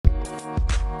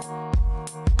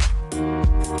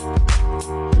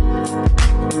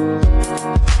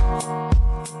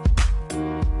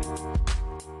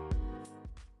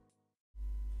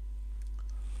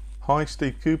Hi,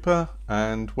 Steve Cooper,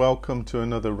 and welcome to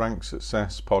another Rank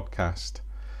Success podcast.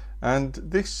 And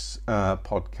this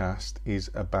podcast is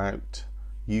about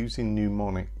using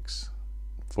mnemonics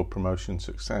for promotion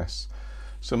success.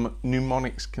 Some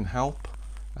mnemonics can help,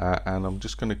 and I'm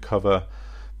just going to cover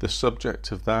the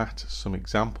subject of that, some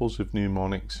examples of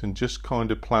mnemonics, and just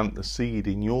kind of plant the seed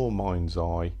in your mind's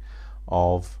eye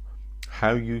of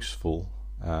how useful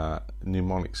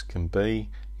mnemonics can be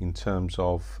in terms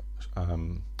of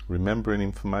remembering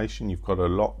information. You've got a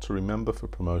lot to remember for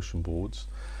promotion boards.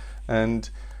 And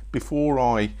before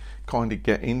I kind of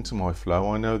get into my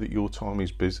flow, I know that your time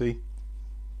is busy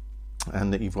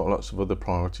and that you've got lots of other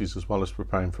priorities as well as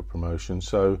preparing for promotion.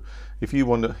 So if you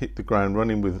want to hit the ground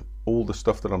running with all the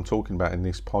stuff that I'm talking about in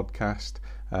this podcast,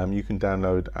 you can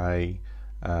download a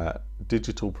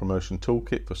digital promotion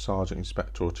toolkit for Sergeant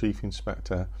Inspector or Chief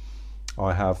Inspector.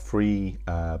 I have free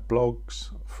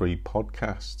blogs, free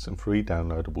podcasts and free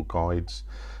downloadable guides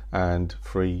and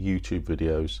free YouTube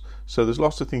videos. So there's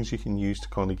lots of things you can use to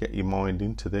kind of get your mind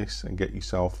into this and get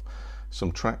yourself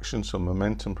some traction, some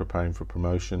momentum preparing for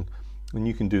promotion. And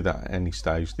you can do that at any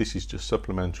stage. This is just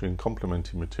supplementary and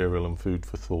complementary material and food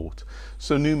for thought.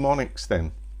 So mnemonics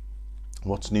then.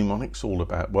 What's mnemonics all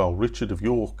about? Well, Richard of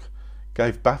York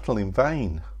gave battle in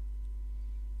vain.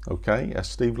 Okay, has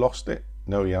Steve lost it?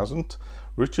 No, he hasn't.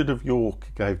 Richard of York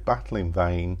gave battle in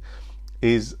vain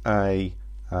is a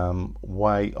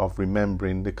way of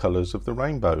remembering the colours of the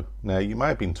rainbow. Now, you may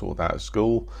have been taught that at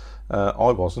school.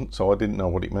 I wasn't, so I didn't know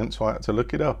what it meant, so I had to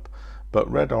look it up.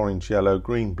 But red, orange, yellow,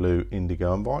 green, blue,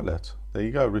 indigo and violet. There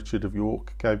you go. Richard of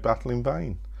York gave battle in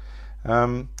vain.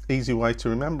 Easy way to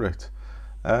remember it.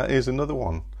 Here's another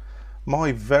one.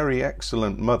 My very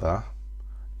excellent mother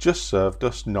just served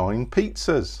us 9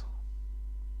 pizzas.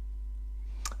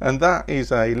 And that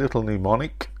is a little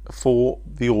mnemonic for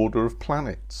the order of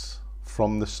planets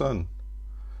from the Sun.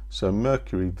 So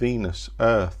Mercury, Venus,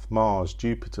 Earth, Mars,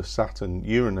 Jupiter, Saturn,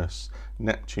 Uranus,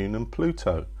 Neptune and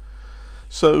Pluto.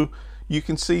 So you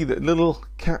can see that little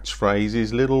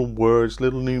catchphrases, little words,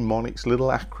 little mnemonics, little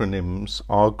acronyms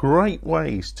are great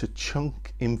ways to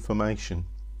chunk information.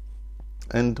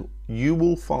 And you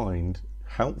will find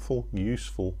helpful,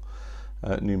 useful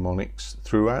mnemonics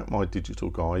throughout my digital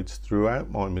guides,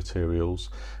 throughout my materials,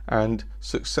 and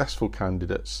successful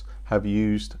candidates have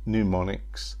used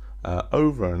mnemonics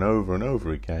over and over and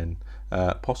over again,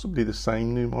 possibly the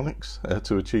same mnemonics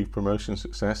to achieve promotion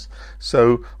success.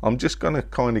 So I'm just going to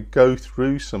kind of go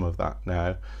through some of that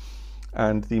now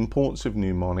and the importance of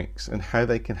mnemonics and how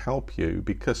they can help you,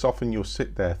 because often you'll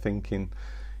sit there thinking,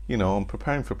 you know, I'm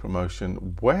preparing for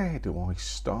promotion, where do I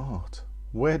start?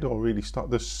 Where do I really start?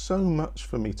 There's so much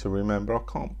for me to remember. I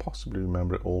can't possibly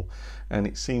remember it all. And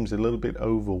it seems a little bit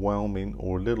overwhelming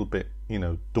or a little bit,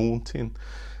 daunting.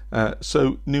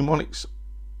 So mnemonics,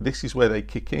 this is where they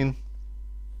kick in.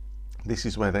 This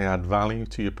is where they add value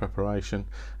to your preparation.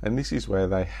 And this is where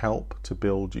they help to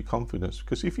build your confidence.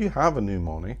 Because if you have a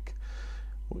mnemonic,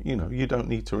 you don't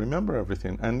need to remember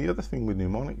everything. And the other thing with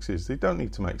mnemonics is they don't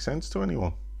need to make sense to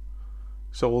anyone.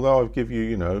 So although I've given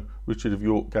you, Richard of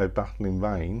York gave battle in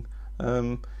vain,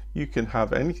 you can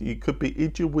have anything. It could be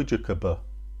Idja-widja-kabba.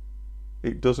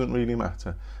 It doesn't really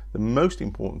matter. The most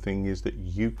important thing is that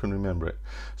you can remember it.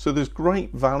 So there's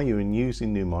great value in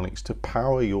using mnemonics to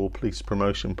power your police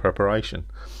promotion preparation.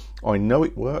 I know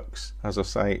it works. As I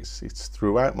say, it's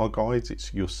throughout my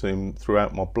guides. You'll see them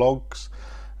throughout my blogs,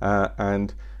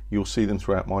 and you'll see them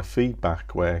throughout my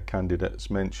feedback where candidates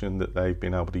mention that they've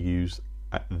been able to use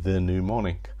the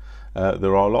mnemonic.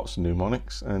 There are lots of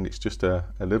mnemonics, and it's just a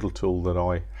little tool that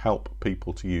I help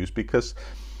people to use, because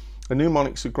a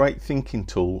mnemonic's a great thinking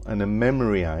tool and a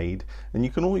memory aid, and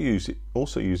you can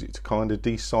also use it to kind of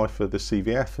decipher the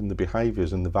CVF and the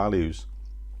behaviours and the values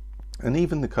and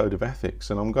even the code of ethics.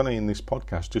 And I'm going to, in this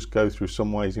podcast, just go through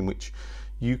some ways in which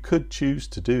you could choose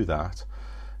to do that.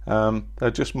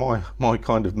 They're just my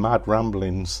kind of mad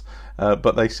ramblings,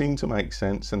 but they seem to make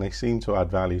sense and they seem to add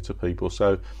value to people.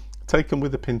 So take them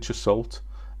with a pinch of salt,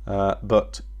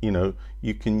 but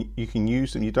you can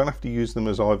use them. You don't have to use them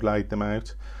as I've laid them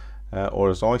out,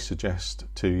 or as I suggest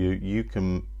to you. You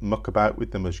can muck about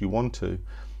with them as you want to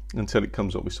until it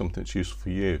comes up with something that's useful for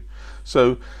you.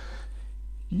 So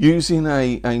using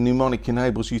a mnemonic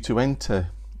enables you to enter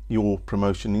your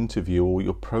promotion interview or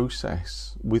your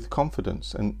process with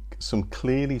confidence and some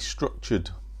clearly structured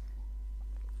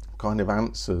kind of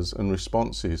answers and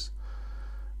responses.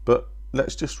 But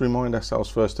let's just remind ourselves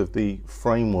first of the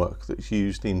framework that's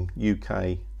used in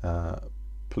UK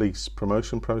police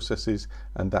promotion processes,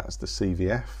 and that's the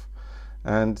CVF.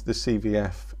 And the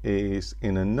CVF is,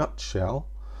 in a nutshell,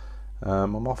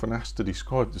 I'm often asked to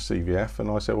describe the CVF, and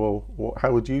I say, well,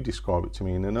 how would you describe it to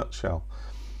me in a nutshell?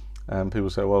 And people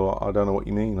say, well, I don't know what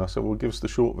you mean. I say, well, give us the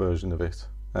short version of it.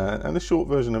 And the short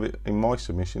version of it in my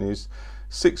submission is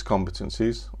 6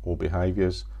 competencies or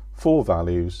behaviours, 4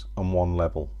 values and 1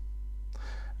 level.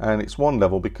 And it's 1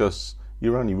 level because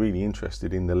you're only really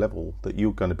interested in the level that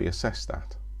you're going to be assessed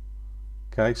at.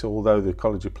 Okay, so although the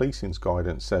College of Policing's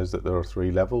guidance says that there are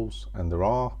 3 levels, and there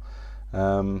are,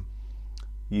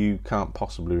 you can't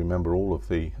possibly remember all of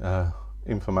the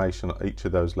information at each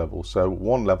of those levels. So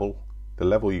 1 level, the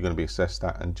level you're going to be assessed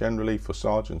at, and generally for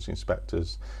sergeants,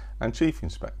 inspectors and chief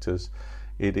inspectors,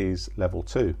 it is level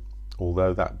 2,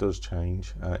 although that does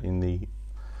change in the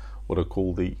what I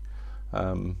call the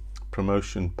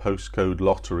promotion postcode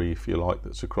lottery, if you like,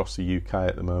 that's across the UK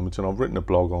at the moment, and I've written a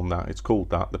blog on that. It's called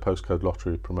that, the postcode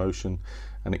lottery promotion,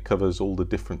 and it covers all the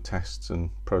different tests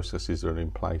and processes that are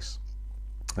in place.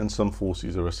 And some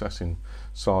forces are assessing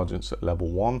sergeants at level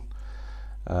 1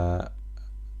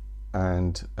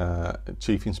 and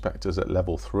chief inspectors at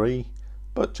level 3,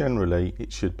 but generally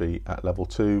it should be at level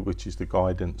 2, which is the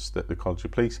guidance that the College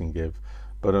of Policing give.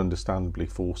 But understandably,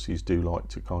 forces do like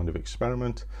to kind of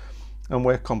experiment, and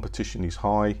where competition is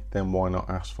high, then why not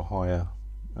ask for higher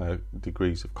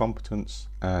degrees of competence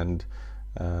and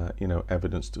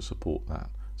evidence to support that.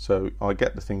 So I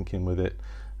get the thinking with it.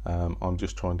 I'm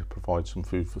just trying to provide some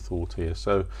food for thought here.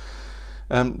 So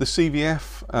the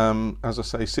CVF, as I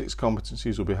say, 6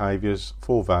 competencies or behaviours,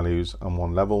 4 values and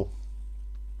 1 level.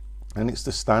 And it's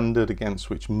the standard against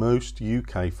which most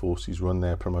UK forces run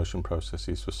their promotion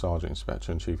processes for Sergeant Inspector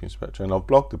and Chief Inspector. And I've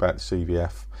blogged about the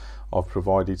CVF. I've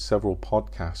provided several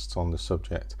podcasts on the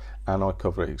subject, and I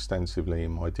cover it extensively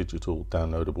in my digital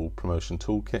downloadable promotion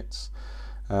toolkits.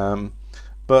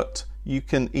 But you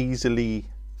can easily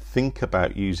think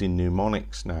about using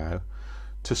mnemonics now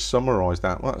to summarise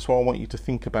that. Well, that's what I want you to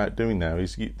think about doing now.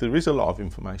 There is a lot of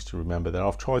information to remember there.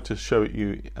 I've tried to show it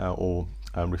you or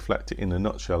reflect it in a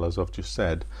nutshell, as I've just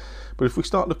said. But if we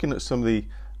start looking at some of the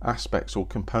aspects or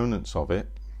components of it,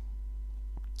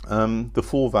 the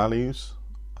 4 values,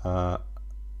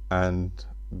 and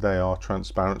they are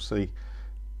transparency,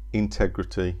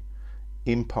 integrity,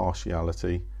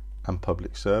 impartiality and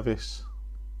public service.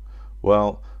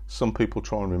 Well, some people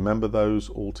try and remember those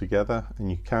all together,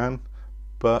 and you can,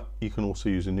 but you can also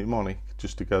use a mnemonic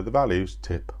just to go the values.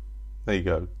 TIP. There you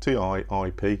go.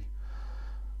 TIIP.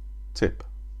 TIP.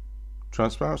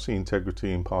 Transparency,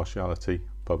 integrity, impartiality,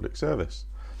 public service.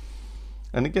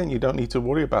 And again, you don't need to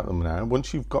worry about them now.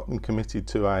 Once you've got them committed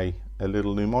to a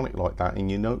little mnemonic like that in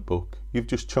your notebook, you've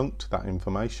just chunked that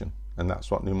information, and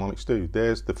that's what mnemonics do.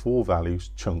 There's the 4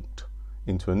 values chunked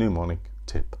into a mnemonic.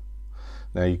 TIP.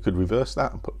 Now you could reverse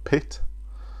that and put PIT.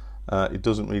 It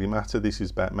doesn't really matter. This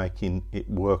is about making it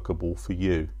workable for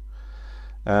you.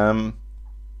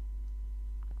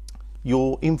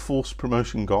 Your in-force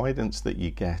promotion guidance that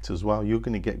you get as well, you're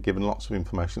going to get given lots of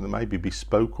information that may be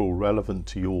bespoke or relevant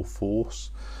to your force.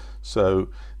 So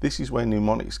this is where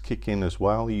mnemonics kick in as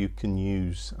well. You can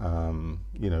use,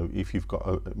 if you've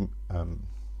got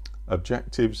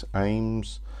objectives,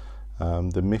 aims,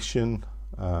 the mission.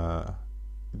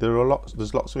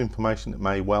 There's lots of information that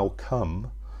may well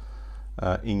come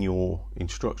in your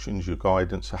instructions, your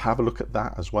guidance. So have a look at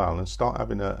that as well, and start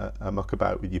having a muck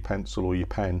about with your pencil or your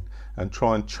pen and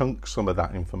try and chunk some of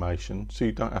that information so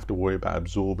you don't have to worry about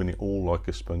absorbing it all like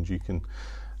a sponge. You can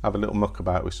have a little muck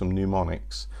about with some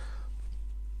mnemonics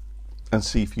and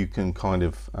see if you can kind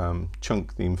of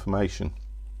chunk the information.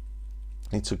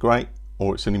 It's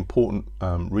an important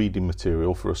reading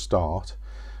material for a start,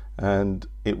 and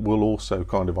it will also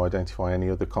kind of identify any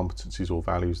other competencies or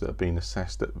values that have been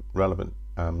assessed at relevant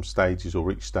stages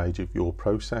or each stage of your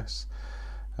process.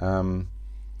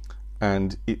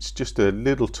 And it's just a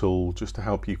little tool just to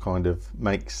help you kind of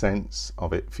make sense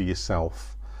of it for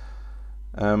yourself.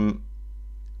 One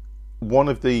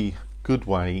of the good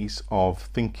ways of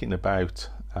thinking about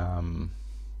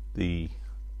the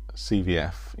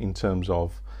CVF in terms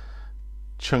of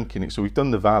chunking it, so we've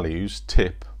done the values,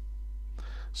 TIP.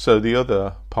 So the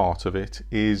other part of it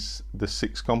is the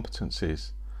 6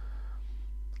 competencies,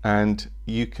 and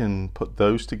you can put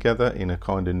those together in a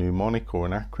kind of mnemonic or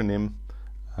an acronym.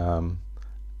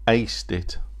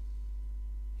 ACED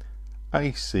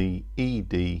IT,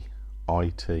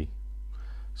 ACEDIT.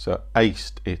 So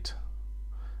ACED IT: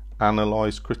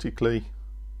 analyse critically,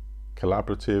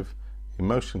 collaborative,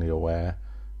 emotionally aware,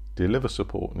 deliver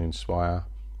support and inspire,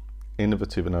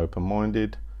 innovative and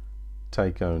open-minded,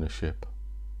 take ownership.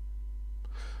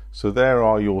 So there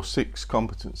are your 6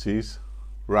 competencies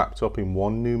wrapped up in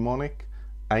one mnemonic.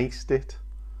 ACED IT.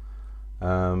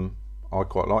 I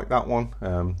quite like that one.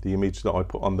 The image that I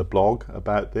put on the blog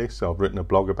about this, I've written a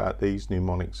blog about these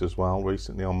mnemonics as well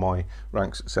recently on my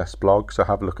Rank Success blog, so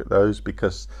have a look at those,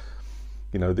 because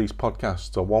these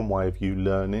podcasts are one way of you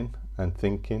learning and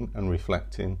thinking and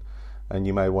reflecting, and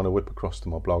you may want to whip across to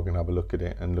my blog and have a look at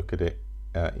it, and look at it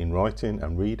in writing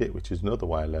and read it, which is another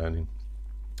way of learning.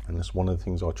 And that's one of the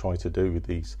things I try to do with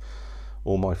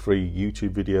all my free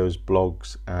YouTube videos,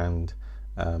 blogs, and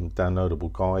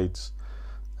downloadable guides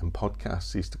and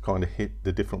podcasts, is to kind of hit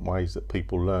the different ways that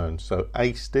people learn. So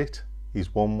aced it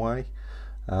is one way.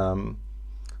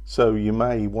 So you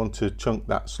may want to chunk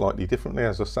that slightly differently,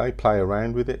 as I say, play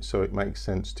around with it so it makes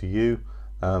sense to you.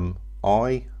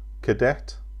 I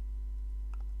cadet,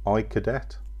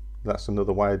 that's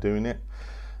another way of doing it.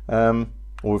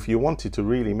 Or if you wanted to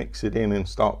really mix it in and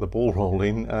start the ball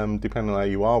rolling, depending on how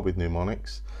you are with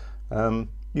mnemonics,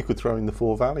 you could throw in the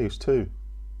 4 values too.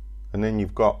 And then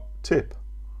you've got tip.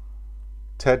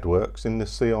 TED works in the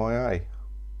CIA.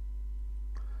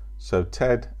 So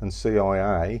TED and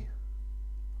CIA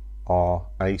are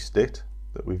aced it,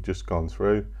 that we've just gone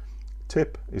through.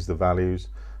 Tip is the values,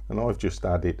 and I've just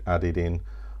added in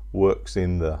works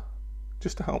in the,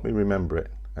 just to help me remember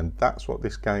it. And that's what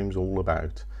this game's all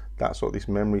about. That's what this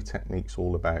memory technique's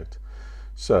all about.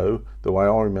 So the way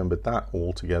I remembered that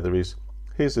all together is,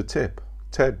 here's a tip.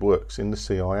 TED works in the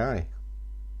CIA.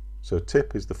 So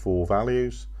tip is the 4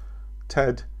 values.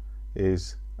 TED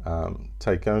is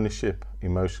take ownership,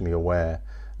 emotionally aware,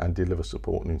 and deliver,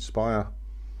 support and inspire.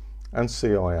 And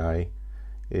CIA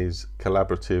is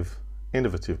collaborative,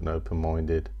 innovative and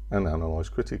open-minded, and analyse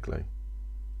critically.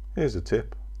 Here's a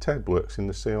tip. TED works in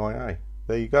the CIA.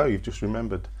 There you go. You've just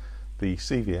remembered the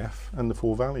CVF and the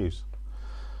 4 values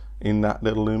in that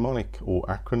little mnemonic or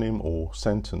acronym or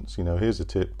sentence. Here's a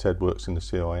tip. TED works in the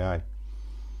CIA.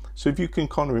 So if you can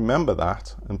kind of remember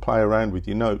that and play around with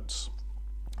your notes,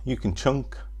 you can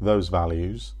chunk those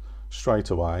values straight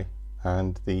away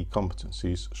and the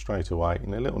competencies straight away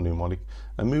in a little mnemonic,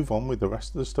 and move on with the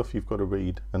rest of the stuff you've got to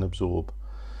read and absorb.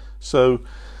 So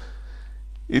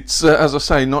it's as I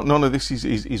say, none of this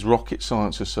is rocket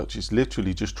science as such. It's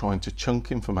literally just trying to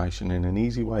chunk information in an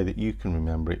easy way that you can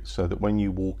remember it, so that when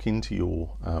you walk into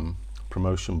your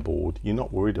promotion board, you're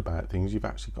not worried about things. You've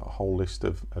actually got a whole list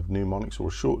of mnemonics, or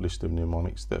a short list of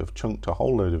mnemonics, that have chunked a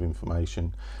whole load of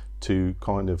information to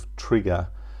kind of trigger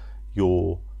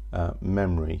your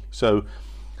memory. So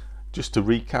just to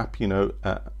recap,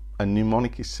 a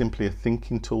mnemonic is simply a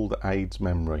thinking tool that aids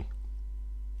memory.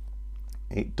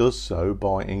 It does so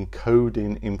by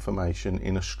encoding information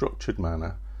in a structured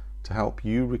manner to help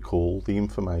you recall the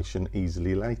information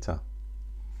easily later.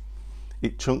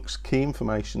 It chunks key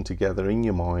information together in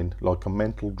your mind like a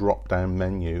mental drop-down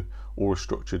menu or a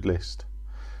structured list.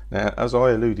 Now, as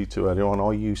I alluded to earlier on,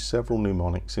 I use several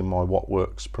mnemonics in my What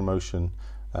Works promotion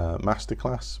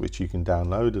masterclass, which you can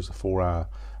download as a 4-hour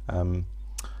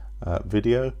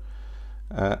video,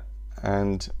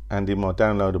 and in my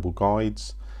downloadable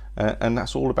guides. And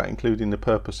that's all about including the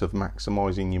purpose of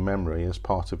maximising your memory as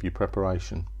part of your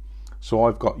preparation. So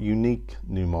I've got unique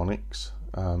mnemonics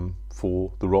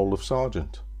for the role of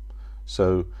sergeant.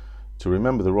 So to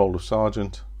remember the role of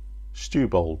sergeant,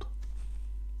 Stewbold.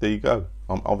 There you go.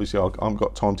 Obviously I haven't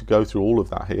got time to go through all of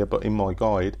that here, but in my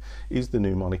guide is the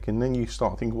mnemonic. And then you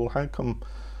start thinking, well, how come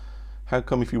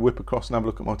if you whip across and have a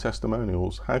look at my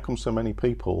testimonials, how come so many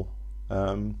people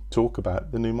talk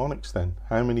about the mnemonics then?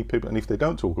 How many people, and if they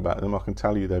don't talk about them, I can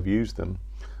tell you they've used them.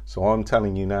 So I'm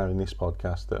telling you now in this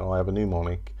podcast that I have a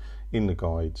mnemonic in the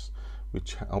guides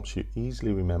which helps you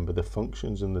easily remember the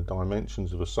functions and the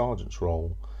dimensions of a sergeant's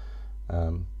role,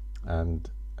 and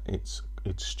it's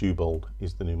Stewbold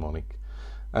is the mnemonic.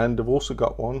 And I've also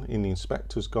got one in the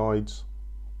inspector's guides,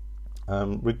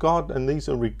 and these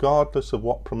are regardless of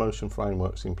what promotion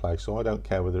framework's in place. So I don't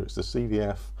care whether it's the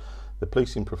CVF, the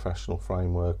Policing Professional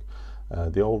Framework,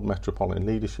 the old Metropolitan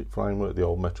Leadership Framework, the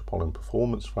old Metropolitan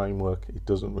Performance Framework. It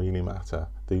doesn't really matter.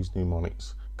 These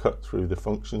mnemonics cut through the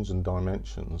functions and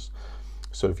dimensions.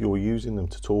 So if you're using them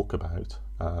to talk about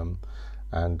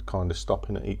and kind of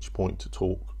stopping at each point to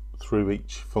talk through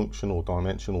each function or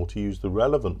dimension, or to use the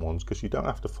relevant ones, because you don't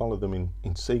have to follow them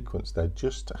in sequence, they're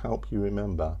just to help you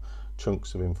remember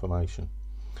chunks of information.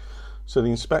 So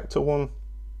the inspector one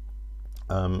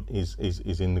is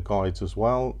in the guides as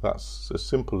well. That's as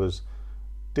simple as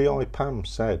DI Pam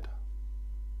said,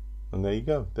 and there you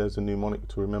go. There's a mnemonic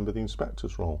to remember the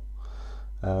inspector's role.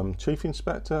 Chief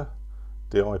Inspector,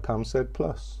 DI Pam said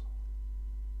plus.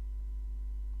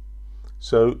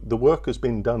 So the work has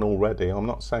been done already. I'm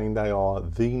not saying they are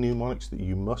the mnemonics that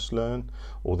you must learn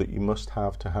or that you must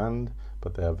have to hand,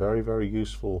 but they are very, very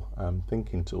useful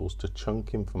thinking tools to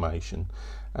chunk information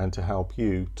and to help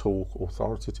you talk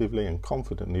authoritatively and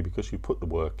confidently, because you put the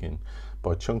work in,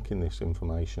 by chunking this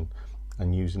information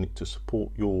and using it to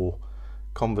support your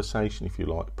conversation, if you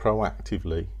like,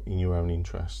 proactively in your own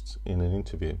interests in an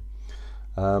interview.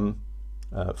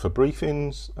 For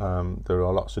briefings, there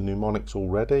are lots of mnemonics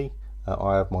already.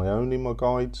 I have my own in my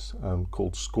guides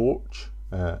called Scorch,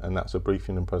 and that's a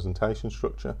briefing and presentation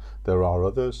structure. There are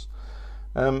others.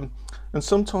 And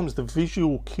sometimes the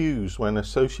visual cues, when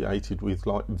associated with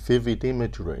like vivid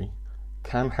imagery,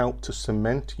 can help to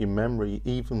cement your memory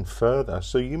even further.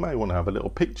 So you may want to have a little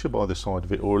picture by the side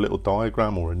of it, or a little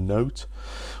diagram, or a note,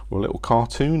 or a little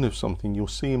cartoon of something. You'll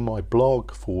see in my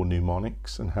blog for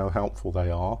mnemonics and how helpful they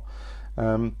are.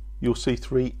 You'll see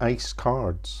 3 ace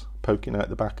cards poking out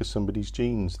the back of somebody's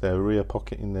jeans, their rear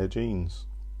pocket in their jeans.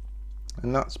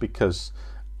 And that's because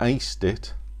aced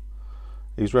it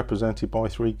is represented by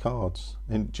 3 cards.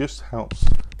 And it just helps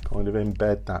kind of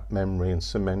embed that memory and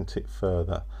cement it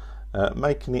further,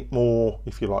 making it more,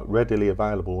 if you like, readily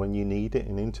available when you need it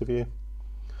in interview.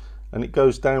 And it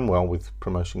goes down well with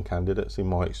promotion candidates, in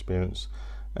my experience.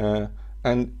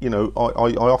 And you know,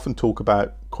 I often talk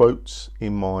about quotes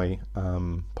in my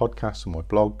podcasts and my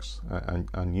blogs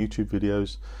and YouTube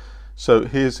videos. So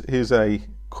here's a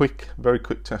very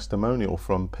quick testimonial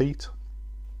from Pete,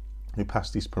 who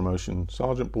passed his promotion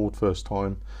sergeant board first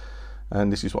time.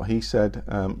 And this is what he said: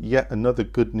 yet another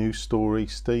good news story,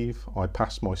 Steve. I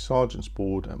passed my sergeant's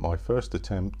board at my first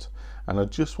attempt, and I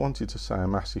just wanted to say a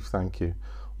massive thank you.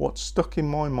 What stuck in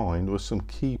my mind were some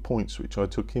key points which I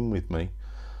took in with me.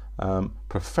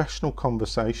 Professional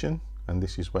conversation, and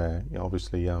this is where, you know,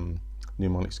 obviously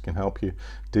mnemonics can help you.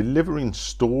 Delivering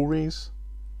stories,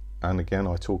 and again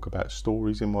I talk about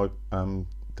stories in my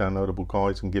downloadable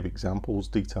guides and give examples,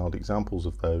 detailed examples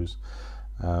of those,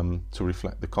 to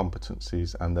reflect the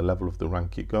competencies and the level of the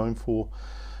rank you're going for.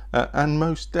 And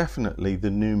most definitely the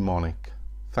mnemonic.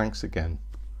 Thanks again.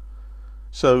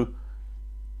 So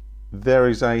there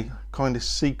is a kind of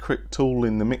secret tool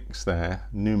in the mix there,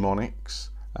 mnemonics.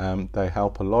 They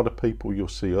help a lot of people. You'll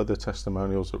see other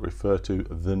testimonials that refer to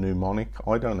the mnemonic.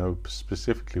 I don't know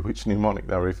specifically which mnemonic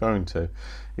they're referring to.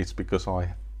 It's because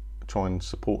I try and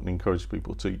support and encourage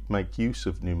people to make use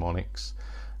of mnemonics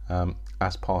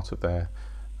as part of their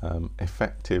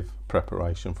effective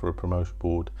preparation for a promotion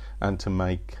board, and to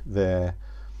make their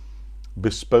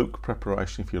bespoke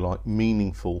preparation, if you like,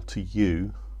 meaningful to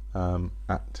you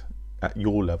at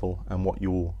your level and what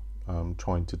you're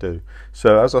trying to do.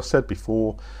 So as I said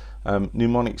before,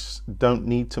 mnemonics don't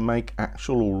need to make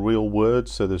actual or real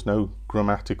words, so there's no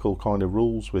grammatical kind of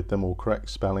rules with them or correct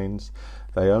spellings.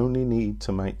 They only need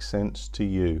to make sense to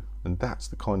you, and that's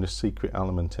the kind of secret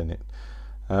element in it.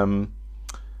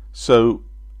 So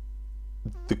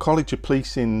the College of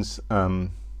Policing's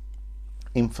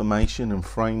information and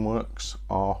frameworks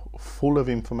are full of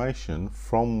information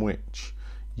from which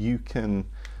you can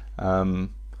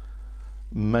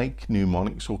make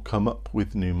mnemonics or come up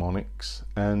with mnemonics,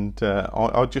 and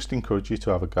I just encourage you to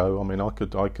have a go. I mean, I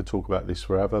could talk about this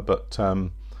forever, but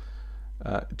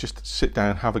just sit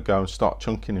down, have a go, and start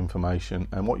chunking information,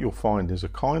 and what you'll find is a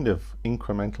kind of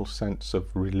incremental sense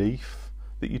of relief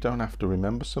that you don't have to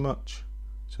remember so much.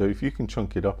 So if you can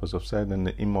chunk it up, as I've said, and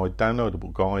in my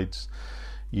downloadable guides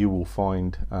you will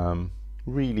find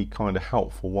really kind of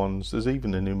helpful ones. There's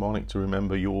even a mnemonic to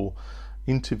remember your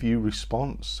interview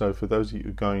response. So for those of you who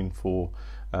are going for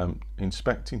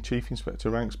inspecting chief inspector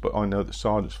ranks, but I know that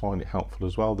sergeants find it helpful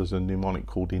as well, there's a mnemonic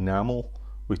called Enamel,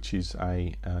 which is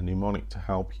a mnemonic to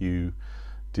help you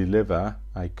deliver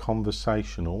a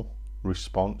conversational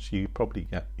response. You probably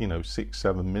get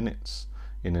 6-7 minutes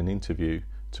in an interview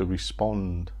to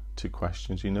respond to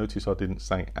questions. You notice I didn't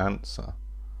say answer.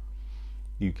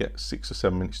 You get 6 or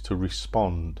 7 minutes to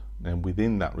respond, and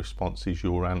within that response is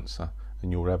your answer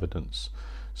and your evidence.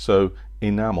 So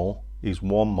Enamel is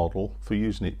one model for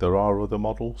using it. There are other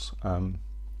models,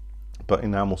 but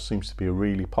Enamel seems to be a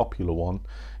really popular one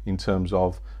in terms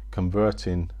of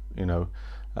converting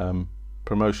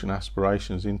promotion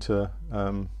aspirations into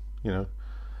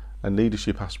and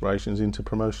leadership aspirations into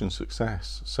promotion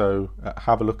success. So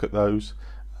have a look at those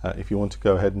if you want to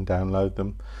go ahead and download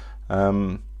them.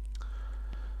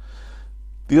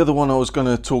 The other one I was going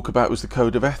to talk about was the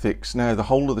Code of Ethics. Now, the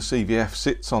whole of the CVF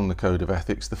sits on the Code of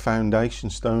Ethics. The foundation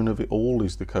stone of it all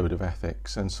is the Code of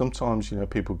Ethics. And sometimes,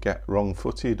 people get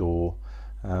wrong-footed, or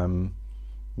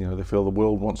they feel the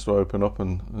world wants to open up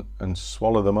and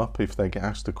swallow them up if they get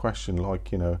asked a question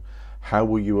like, How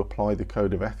will you apply the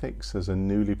code of ethics as a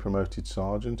newly promoted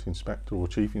sergeant, inspector or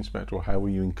chief inspector, or how will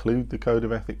you include the code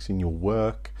of ethics in your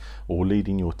work or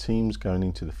leading your teams going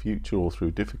into the future or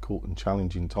through difficult and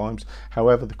challenging times?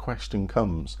 However the question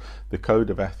comes, the code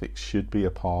of ethics should be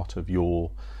a part of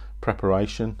your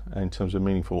preparation in terms of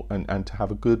meaningful, and to have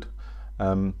a good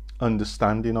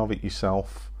understanding of it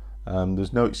yourself.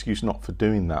 There's no excuse not for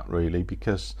doing that, really,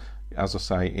 because, as I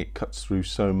say, it cuts through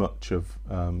so much of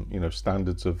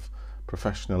standards of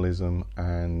professionalism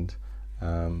and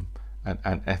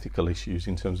ethical issues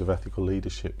in terms of ethical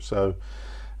leadership. So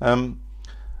the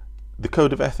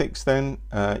code of ethics, then,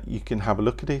 you can have a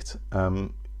look at it.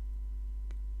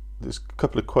 There's a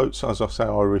couple of quotes, as I say,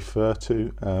 I refer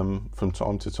to from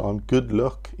time to time. Good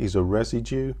luck is a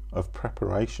residue of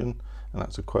preparation, and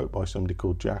that's a quote by somebody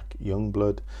called Jack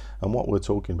Youngblood. And what we're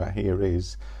talking about here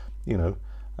is,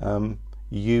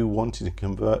 you wanting to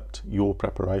convert your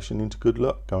preparation into good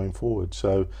luck going forward.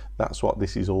 So that's what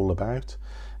this is all about.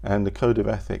 And the code of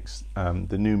ethics,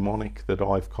 the mnemonic that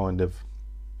I've kind of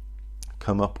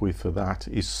come up with for that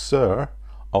is Sir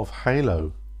of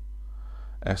Halo.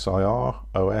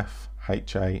 SIROFHALO,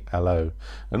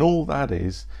 and all that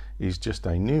is just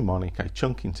a mnemonic, a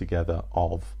chunking together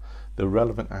of the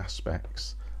relevant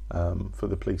aspects for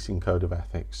the policing code of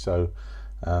ethics. So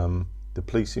the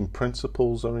policing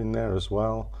principles are in there as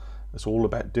well. It's all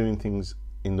about doing things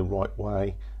in the right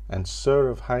way, and Sir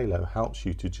of Halo helps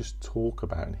you to just talk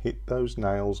about and hit those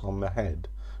nails on the head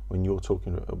when you're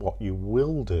talking about what you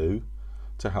will do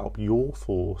to help your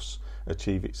force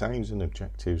achieve its aims and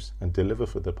objectives and deliver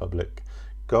for the public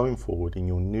going forward in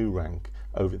your new rank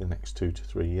over the next 2 to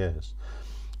 3 years.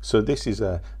 So this is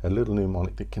a little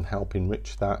mnemonic that can help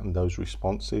enrich that and those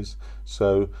responses.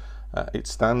 So it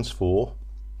stands for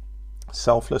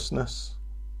selflessness,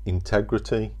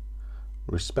 integrity,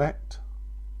 respect,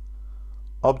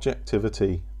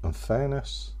 objectivity and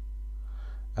fairness,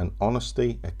 and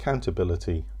honesty,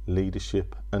 accountability,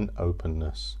 leadership and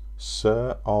openness.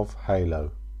 Sir of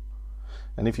Halo.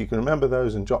 And if you can remember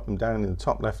those and jot them down in the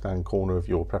top left hand corner of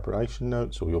your preparation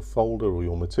notes or your folder or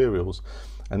your materials,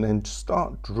 and then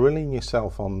start drilling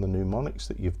yourself on the mnemonics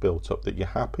that you've built up, that you're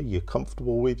happy, you're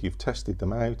comfortable with, you've tested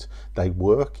them out, they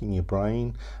work in your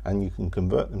brain, and you can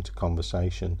convert them to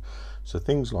conversation. So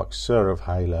things like Sir of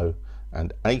Halo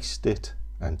and Aced It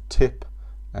and TIP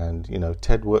and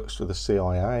Ted works for the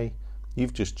CIA.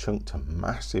 You've just chunked a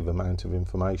massive amount of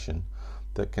information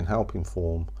that can help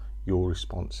inform your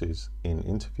responses in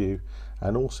interview,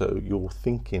 and also your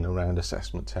thinking around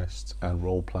assessment tests and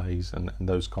role plays and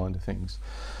those kind of things.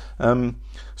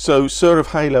 So Sir of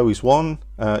Halo is one.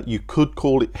 You could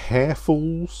call it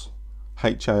Hairfools,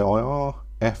 HAIRFOOLS,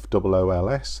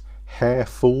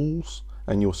 Hairfools,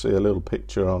 and you'll see a little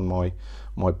picture on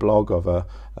my blog of a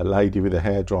lady with a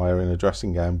hairdryer in a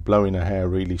dressing gown blowing her hair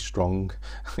really strong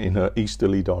in an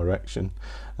easterly direction.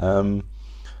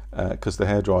 Because the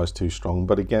hairdryer is too strong.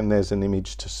 But again, there's an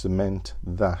image to cement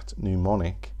that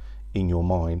mnemonic in your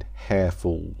mind,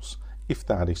 Hairfools, if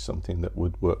that is something that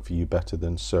would work for you better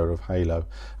than Sir of Halo.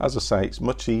 As I say, it's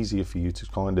much easier for you to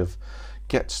kind of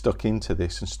get stuck into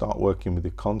this and start working with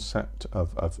the concept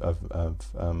of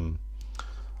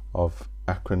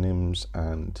acronyms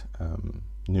and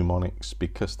mnemonics,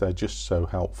 because they're just so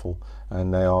helpful,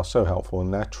 and they are so helpful,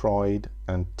 and they're tried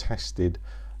and tested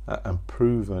and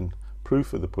proven,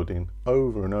 proof of the pudding,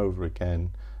 over and over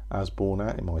again, as borne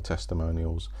out in my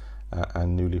testimonials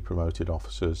and newly promoted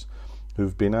officers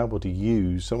who've been able to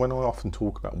use. So when I often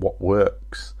talk about what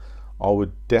works, I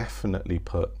would definitely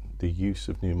put the use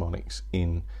of mnemonics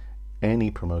in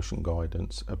any promotion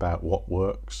guidance about what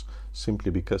works,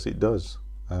 simply because it does.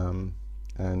 The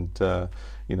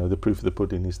proof of the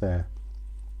pudding is there.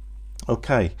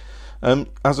 Okay,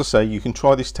 as I say, you can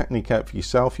try this technique out for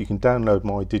yourself. You can download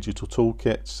my digital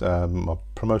toolkits, my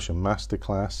promotion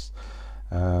masterclass,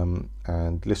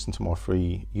 and listen to my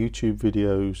free YouTube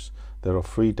videos. There are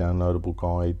free downloadable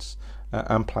guides,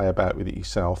 and play about with it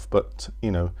yourself. But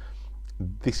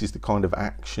this is the kind of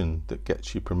action that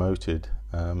gets you promoted.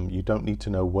 You don't need to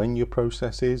know when your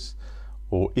process is,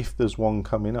 or if there's one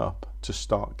coming up, to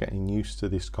start getting used to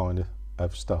this kind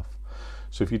of stuff.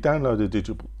 So if you download a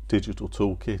digital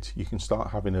toolkit, you can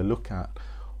start having a look at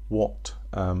what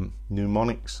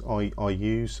mnemonics I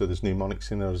use. So there's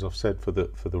mnemonics in there, as I've said, for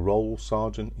the role,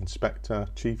 sergeant, inspector,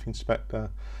 chief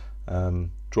inspector,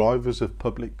 drivers of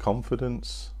public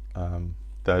confidence.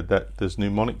 There's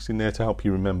mnemonics in there to help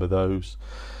you remember those.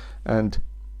 And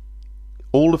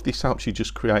all of this helps you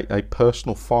just create a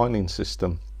personal filing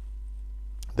system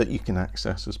that you can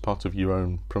access as part of your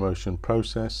own promotion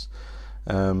process.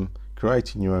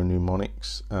 creating your own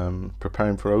mnemonics,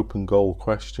 preparing for open goal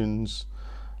questions,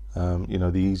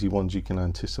 the easy ones you can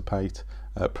anticipate,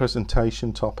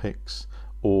 presentation topics,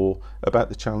 or about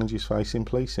the challenges facing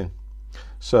policing.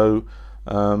 So,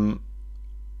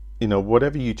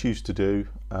 whatever you choose to do,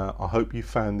 I hope you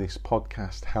found this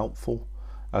podcast helpful.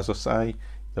 As I say,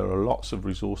 there are lots of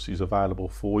resources available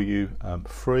for you,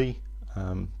 free,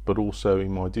 but also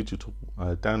in my digital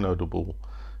downloadable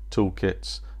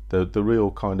toolkits, the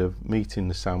real kind of meat in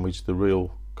the sandwich, the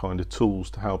real kind of tools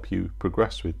to help you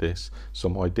progress with this,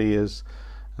 some ideas,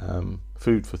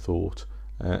 food for thought,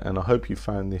 and I hope you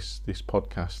found this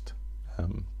podcast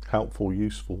helpful,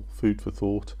 useful, food for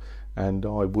thought, and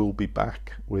I will be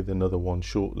back with another one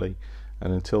shortly.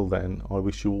 And until then, I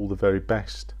wish you all the very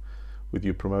best with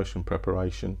your promotion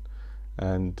preparation,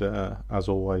 and as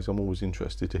always, I'm always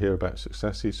interested to hear about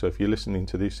successes. So if you're listening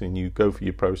to this and you go for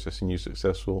your process and you're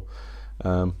successful,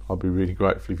 I'll be really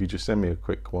grateful if you just send me a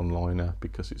quick one-liner,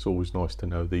 because it's always nice to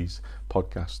know these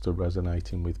podcasts are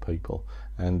resonating with people.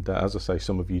 And as I say,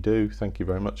 some of you do. Thank you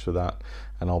very much for that,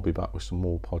 and I'll be back with some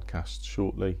more podcasts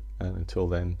shortly. And until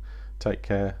then, take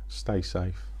care, stay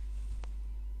safe.